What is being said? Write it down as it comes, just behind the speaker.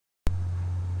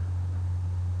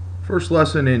First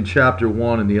lesson in Chapter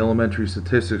 1 in the Elementary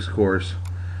Statistics course,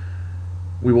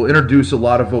 we will introduce a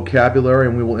lot of vocabulary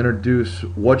and we will introduce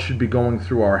what should be going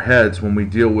through our heads when we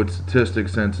deal with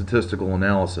statistics and statistical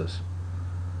analysis.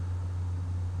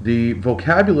 The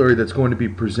vocabulary that's going to be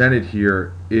presented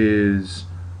here is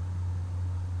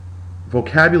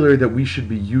vocabulary that we should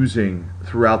be using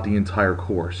throughout the entire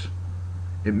course.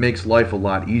 It makes life a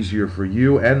lot easier for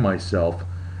you and myself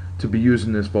to be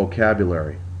using this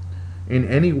vocabulary. In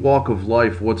any walk of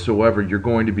life whatsoever, you're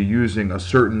going to be using a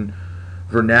certain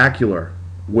vernacular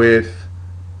with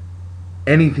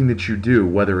anything that you do,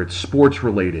 whether it's sports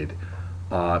related,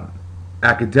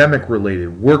 academic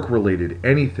related, work related,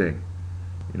 anything.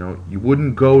 You know, you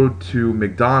wouldn't go to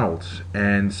McDonald's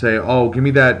and say, "Oh, give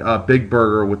me that big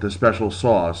burger with the special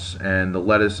sauce and the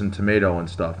lettuce and tomato and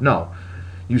stuff." No,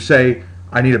 you say,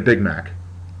 "I need a Big Mac."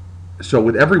 So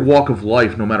with every walk of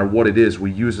life, no matter what it is,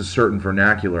 we use a certain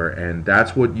vernacular, and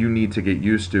that's what you need to get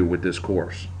used to with this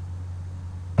course.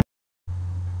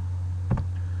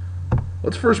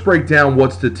 Let's first break down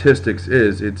what statistics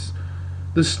is. It's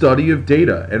the study of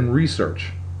data and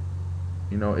research.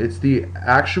 You know, it's the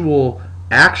actual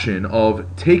action of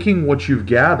taking what you've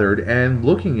gathered and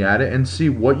looking at it and see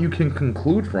what you can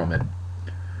conclude from it.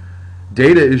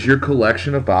 Data is your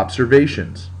collection of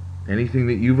observations. Anything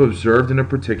that you've observed in a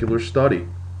particular study.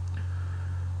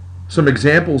 Some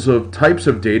examples of types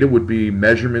of data would be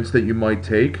measurements that you might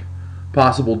take,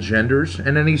 possible genders,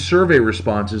 and any survey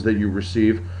responses that you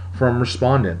receive from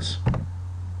respondents.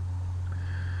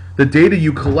 The data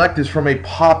you collect is from a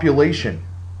population.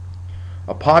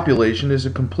 A population is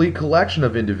a complete collection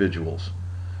of individuals.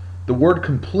 The word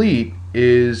complete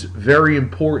is very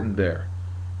important there.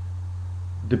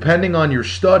 Depending on your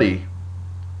study,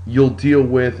 you'll deal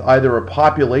with either a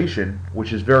population,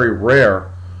 which is very rare,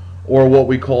 or what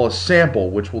we call a sample,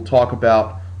 which we'll talk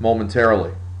about momentarily.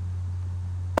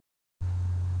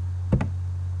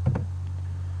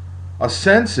 A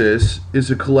census is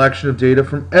a collection of data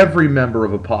from every member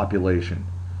of a population.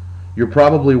 You're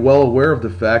probably well aware of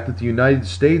the fact that the United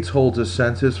States holds a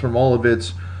census from all of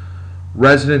its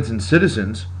residents and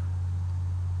citizens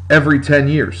every 10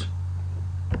 years.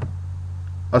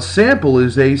 A sample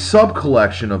is a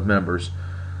sub-collection of members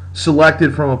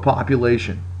selected from a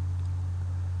population.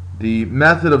 The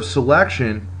method of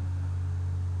selection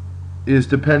is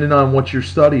dependent on what your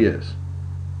study is.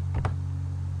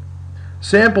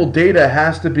 Sample data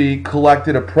has to be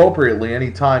collected appropriately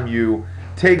anytime you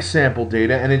take sample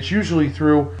data, and it's usually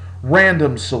through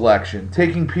random selection,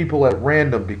 taking people at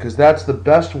random, because that's the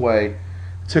best way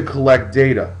to collect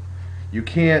data. You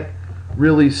can't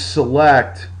really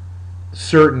select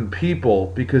certain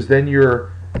people because then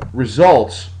your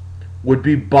results would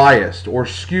be biased or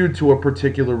skewed to a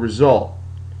particular result.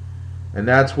 And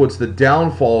that's what's the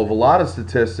downfall of a lot of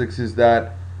statistics, is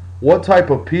that what type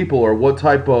of people or what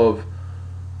type of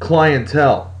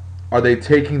clientele are they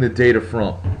taking the data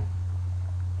from?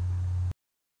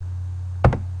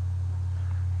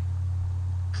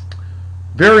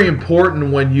 Very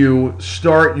important when you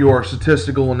start your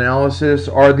statistical analysis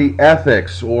are the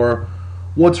ethics, or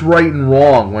what's right and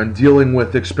wrong when dealing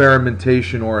with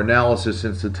experimentation or analysis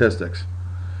in statistics.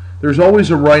 There's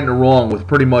always a right and a wrong with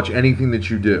pretty much anything that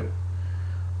you do.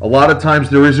 A lot of times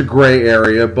there is a gray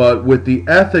area, but with the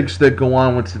ethics that go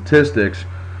on with statistics,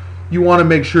 you want to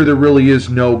make sure there really is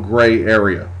no gray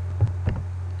area.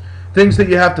 Things that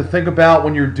you have to think about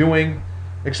when you're doing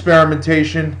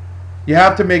experimentation: you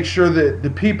have to make sure that the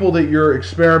people that you're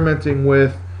experimenting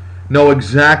with know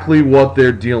exactly what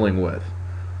they're dealing with.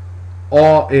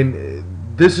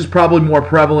 This is probably more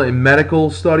prevalent in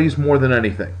medical studies more than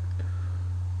anything.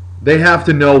 They have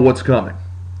to know what's coming.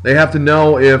 They have to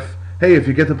know if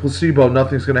you get the placebo,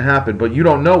 nothing's going to happen, but you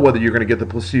don't know whether you're going to get the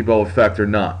placebo effect or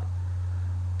not.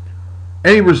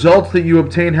 Any results that you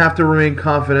obtain have to remain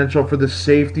confidential for the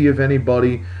safety of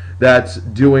anybody that's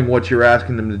doing what you're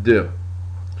asking them to do.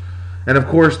 And of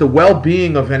course, the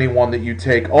well-being of anyone that you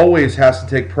take always has to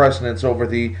take precedence over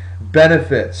the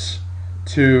benefits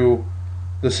to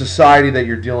the society that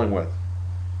you're dealing with.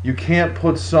 You can't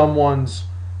put someone's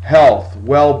health,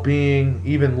 well-being,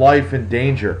 even life in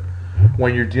danger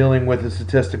when you're dealing with a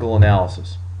statistical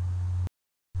analysis.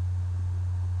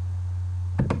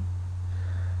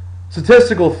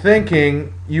 Statistical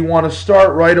thinking, you want to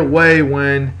start right away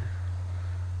when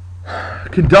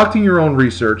conducting your own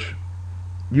research.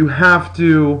 You have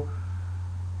to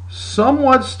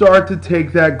somewhat start to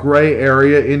take that gray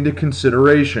area into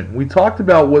consideration. We talked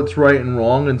about what's right and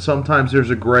wrong, and sometimes there's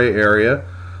a gray area.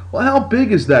 Well, how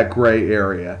big is that gray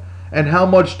area? And how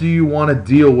much do you want to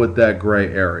deal with that gray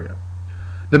area?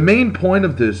 The main point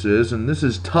of this is, and this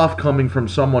is tough coming from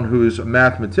someone who's a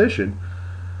mathematician,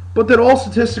 but that all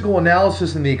statistical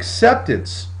analysis and the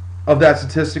acceptance of that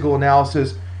statistical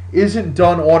analysis isn't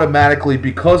done automatically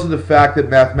because of the fact that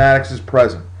mathematics is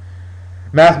present.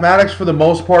 Mathematics, for the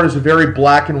most part, is a very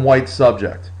black and white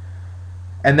subject.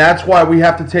 And that's why we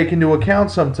have to take into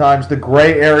account sometimes the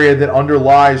gray area that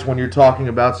underlies when you're talking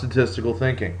about statistical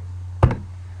thinking.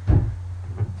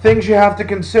 Things you have to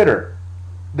consider: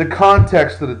 the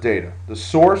context of the data, the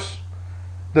source,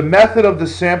 the method of the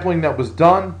sampling that was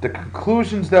done, the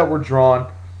conclusions that were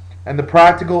drawn, and the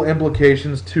practical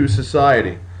implications to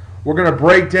society. We're going to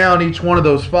break down each one of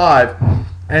those 5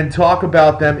 and talk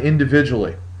about them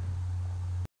individually.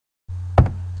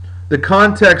 The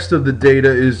context of the data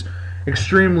is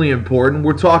extremely important.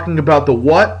 We're talking about the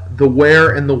what, the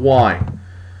where, and the why.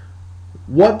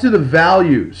 What do the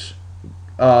values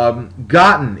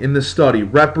gotten in the study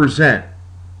represent?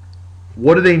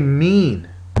 What do they mean?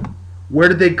 Where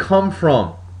did they come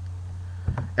from?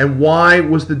 And why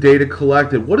was the data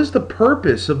collected? What is the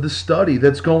purpose of the study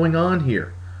that's going on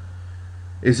here?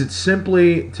 Is it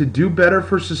simply to do better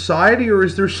for society, or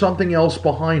is there something else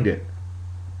behind it?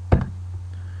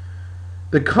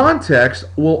 The context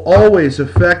will always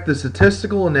affect the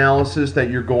statistical analysis that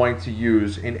you're going to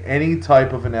use in any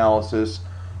type of analysis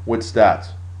with stats.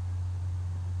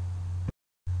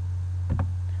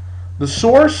 The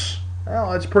source,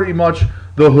 well, that's pretty much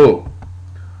the who.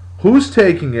 Who's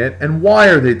taking it and why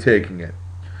are they taking it?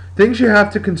 Things you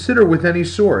have to consider with any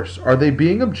source. Are they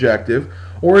being objective,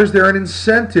 or is there an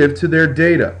incentive to their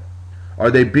data? Are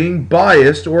they being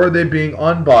biased, or are they being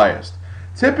unbiased?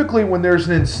 Typically, when there's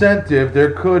an incentive,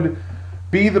 there could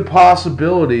be the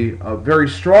possibility, a very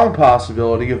strong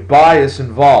possibility, of bias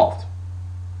involved.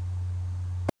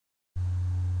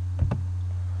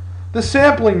 The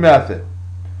sampling method.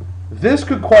 This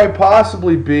could quite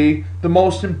possibly be the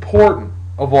most important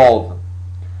of all of them.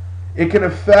 It can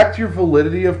affect your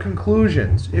validity of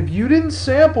conclusions. If you didn't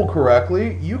sample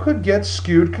correctly, you could get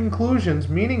skewed conclusions,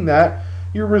 meaning that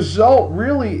your result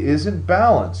really isn't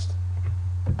balanced.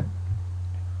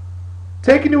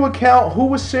 Take into account who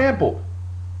was sampled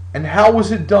and how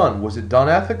was it done. Was it done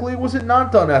ethically? Was it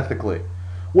not done ethically?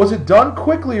 Was it done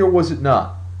quickly, or was it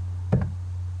not?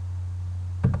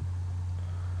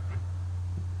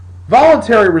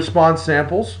 Voluntary response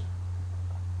samples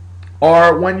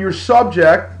are when your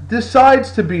subject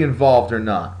decides to be involved or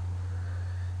not.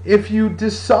 If you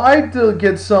decide to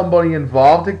get somebody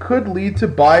involved, it could lead to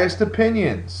biased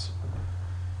opinions.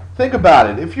 Think about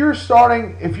it. If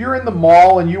you're in the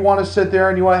mall and you want to sit there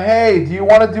and you want, hey, do you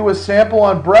want to do a sample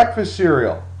on breakfast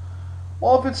cereal?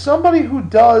 Well, if it's somebody who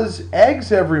does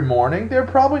eggs every morning, they're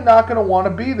probably not going to want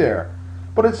to be there.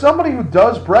 But it's somebody who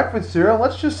does breakfast cereal,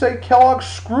 let's just say Kellogg's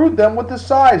screwed them with the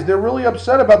size. They're really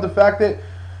upset about the fact that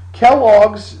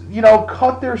Kellogg's,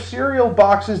 cut their cereal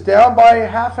boxes down by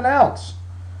 ½ an ounce.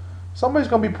 Somebody's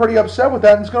going to be pretty upset with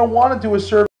that and is going to want to do a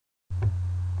survey.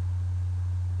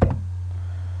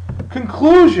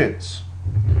 Conclusions.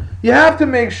 You have to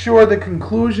make sure the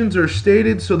conclusions are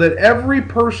stated so that every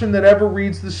person that ever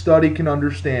reads the study can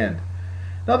understand.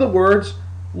 In other words,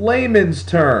 layman's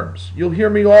terms. You'll hear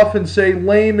me often say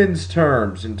layman's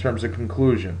terms in terms of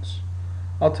conclusions.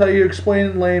 I'll tell you, explain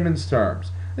in layman's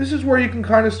terms. This is where you can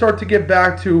kind of start to get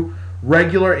back to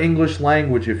regular English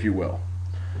language, if you will.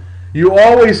 You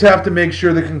always have to make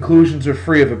sure the conclusions are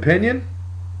free of opinion,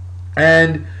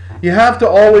 and you have to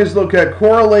always look at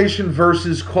correlation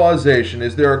versus causation.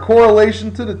 Is there a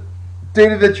correlation to the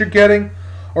data that you're getting,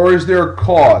 or is there a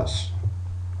cause?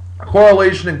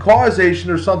 Correlation and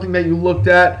causation are something that you looked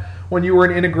at when you were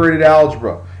in integrated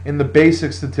algebra in the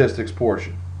basic statistics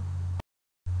portion.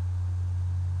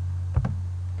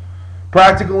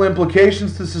 Practical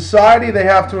implications to society, they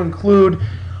have to include,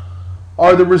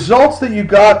 are the results that you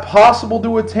got possible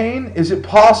to attain? Is it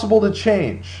possible to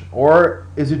change? Or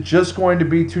is it just going to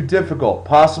be too difficult?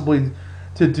 Possibly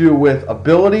to do with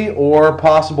ability or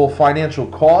possible financial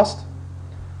cost?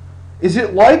 Is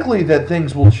it likely that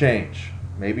things will change?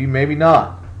 Maybe, maybe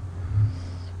not.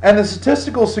 And the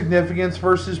statistical significance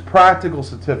versus practical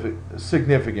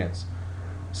significance.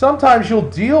 Sometimes you'll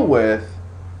deal with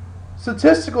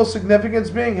statistical significance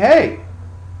being, hey,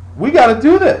 we got to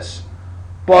do this.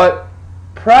 But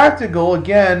practical,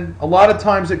 again, a lot of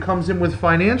times it comes in with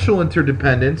financial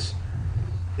interdependence.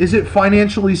 Is it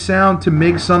financially sound to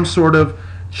make some sort of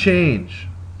change?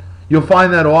 You'll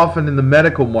find that often in the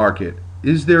medical market.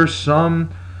 Is there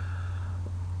some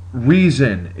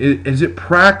reason? Is it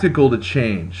practical to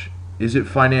change? Is it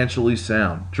financially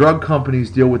sound? Drug companies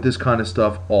deal with this kind of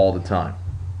stuff all the time.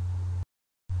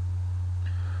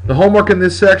 The homework in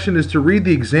this section is to read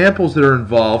the examples that are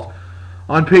involved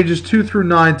on pages 2 through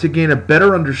 9 to gain a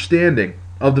better understanding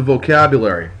of the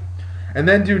vocabulary. And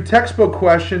then do textbook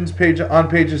questions on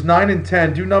pages 9 and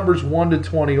 10. Do numbers 1 to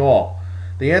 20 all.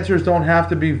 The answers don't have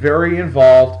to be very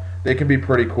involved. They can be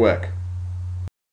pretty quick.